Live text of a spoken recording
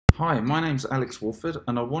Hi, my name's Alex Wolford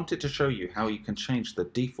and I wanted to show you how you can change the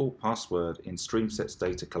default password in StreamSets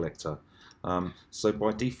Data Collector. So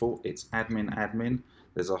by default it's admin.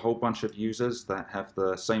 There's a whole bunch of users that have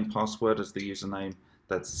the same password as the username.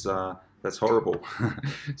 That's horrible.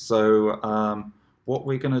 So what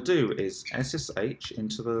we're going to do is SSH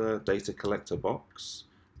into the data collector box.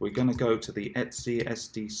 We're going to go to the etc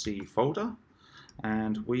SDC folder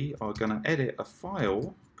and we are going to edit a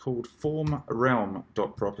file called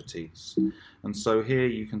formRealm.properties. And so here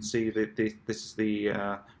you can see that this is the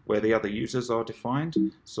where the other users are defined.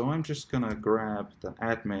 So I'm just going to grab the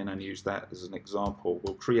admin and use that as an example.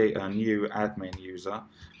 We'll create a new admin user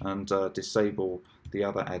and disable the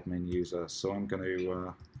other admin user. So I'm going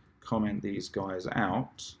to comment these guys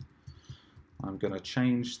out. I'm going to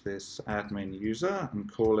change this admin user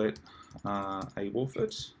and call it A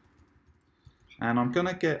Wolford. And I'm going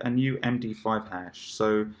to get a new MD5 hash.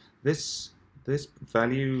 So this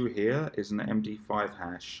value here is an MD5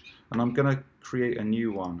 hash, and I'm going to create a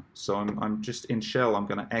new one. So I'm just in shell. I'm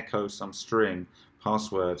going to echo some string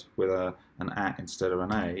password with an @ instead of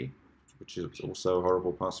an A, which is also a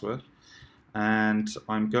horrible password. And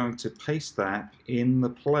I'm going to paste that in the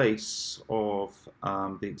place of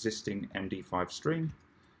the existing MD5 string.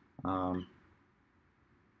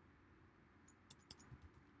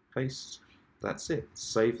 Paste. That's it.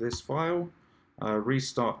 Save this file.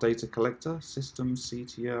 Restart data collector.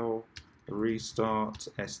 Systemctl restart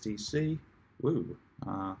SDC. Woo.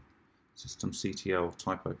 Systemctl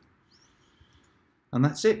typo. And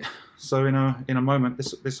that's it. So in a moment,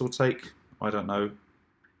 this will take, I don't know,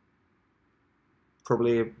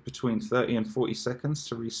 probably between 30 and 40 seconds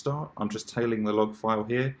to restart. I'm just tailing the log file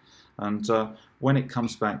here, and when it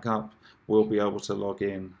comes back up, we'll be able to log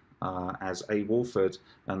in as A Wolford,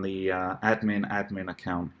 and the admin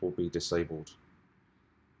account will be disabled.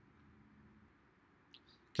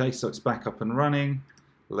 Okay, so it's back up and running.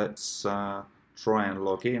 Let's try and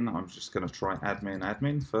log in. I'm just going to try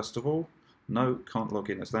admin first of all. No, can't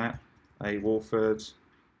log in as that. A Wolford,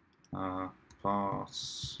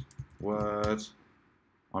 password.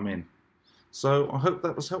 I'm in. So I hope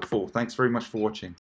that was helpful. Thanks very much for watching.